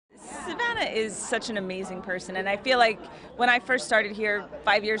Giuliana is such an amazing person, and I feel like when I first started here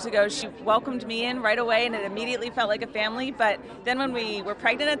 5 years ago, she welcomed me in right away, and it immediately felt like a family. But then when we were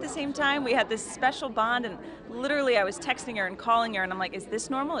pregnant at the same time, we had this special bond, and literally I was texting her and calling her, and I'm like, is this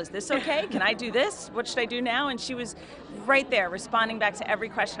normal? Is this okay? Can I do this? What should I do now? And she was right there responding back to every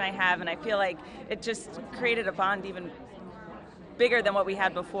question I have, and I feel like it just created a bond even bigger than what we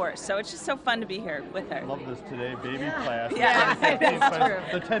had before. So it's just so fun to be here with her. Love this today, baby class. Yeah, that's true.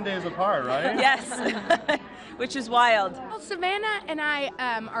 They're 10 days apart, right? Yes, which is wild. Well, Savannah and I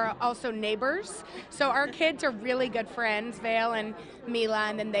are also neighbors, so our kids are really good friends, Vale and Mila,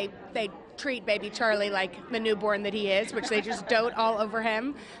 and then they treat baby Charlie like the newborn that he is, which they just dote all over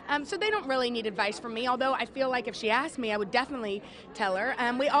him. So they don't really need advice from me, although I feel like if she asked me, I would definitely tell her.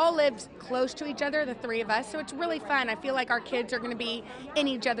 We all live close to each other, the three of us, so it's really fun. I feel like our kids are going to be in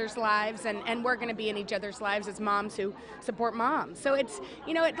each other's lives, and we're going to be in each other's lives as moms who support moms. So it's,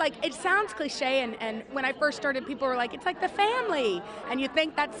 it sounds cliche, and when I first started, people were like, it's like the family, and you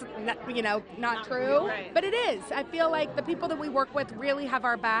think that's, not true, right. But it is. I feel like the people that we work with really have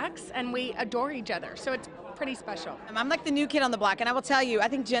our backs, and we adore each other, so it's pretty special. I'm like the new kid on the block, and I will tell you, I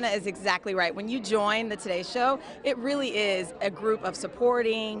think Jenna is exactly right. When you join the Today Show, it really is a group of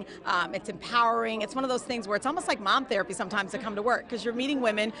supporting, it's empowering. It's one of those things where it's almost like mom therapy sometimes to come to work, because you're meeting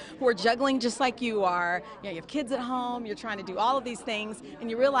women who are juggling just like you are. You have kids at home, you're trying to do all of these things,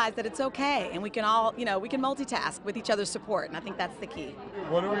 and you realize that it's okay, and we can all, we can multitask with each other's support, and I think that's the key.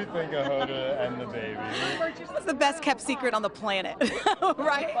 What do we think of Hoda and the baby? It's the best kept secret on the planet,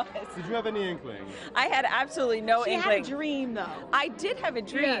 right? Did you have any inkling? I had absolutely no She inkling. had a dream, though. I did have a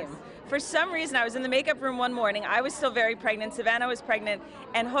dream. Yes. For some reason, I was in the makeup room one morning. I was still very pregnant. Savannah was pregnant.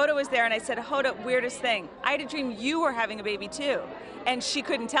 And Hoda was there. And I said, Hoda, weirdest thing. I had a dream you were having a baby, too. And she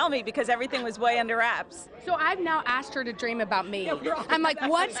couldn't tell me because everything was way under wraps. So I've now asked her to dream about me. I'm like,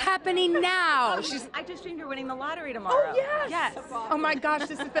 what's happening now? I just dreamed you're winning the lottery tomorrow. Oh, yes. Yes. Oh, my gosh,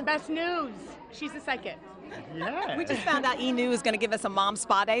 this is the best news. She's a psychic. Yeah. We just found out E! is going to give us a mom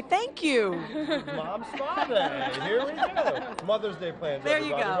spa day. Thank you. Mom Spa Day. Here we go. Mother's Day plans, There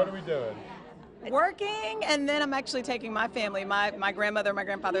you everybody. go. What are we doing? Working, and then I'm actually taking my family. My grandmother and my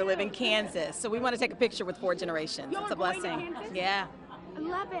grandfather live in Kansas, so we want to take a picture with 4 generations. Y'all It's a are going to blessing. Kansas? Yeah. I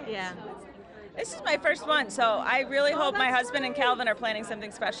love it. Yeah. This is my first one, so I really hope my husband and Calvin are planning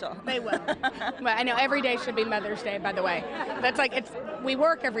something special. They will. Well, I know every day should be Mother's Day, by the way. That's like, we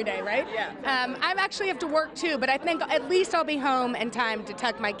work every day, right? Yeah. I actually have to work too, but I think at least I'll be home in time to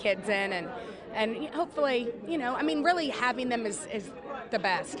tuck my kids in and hopefully, really having them is the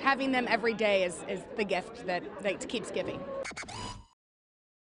best. Having them every day is the gift that keeps giving.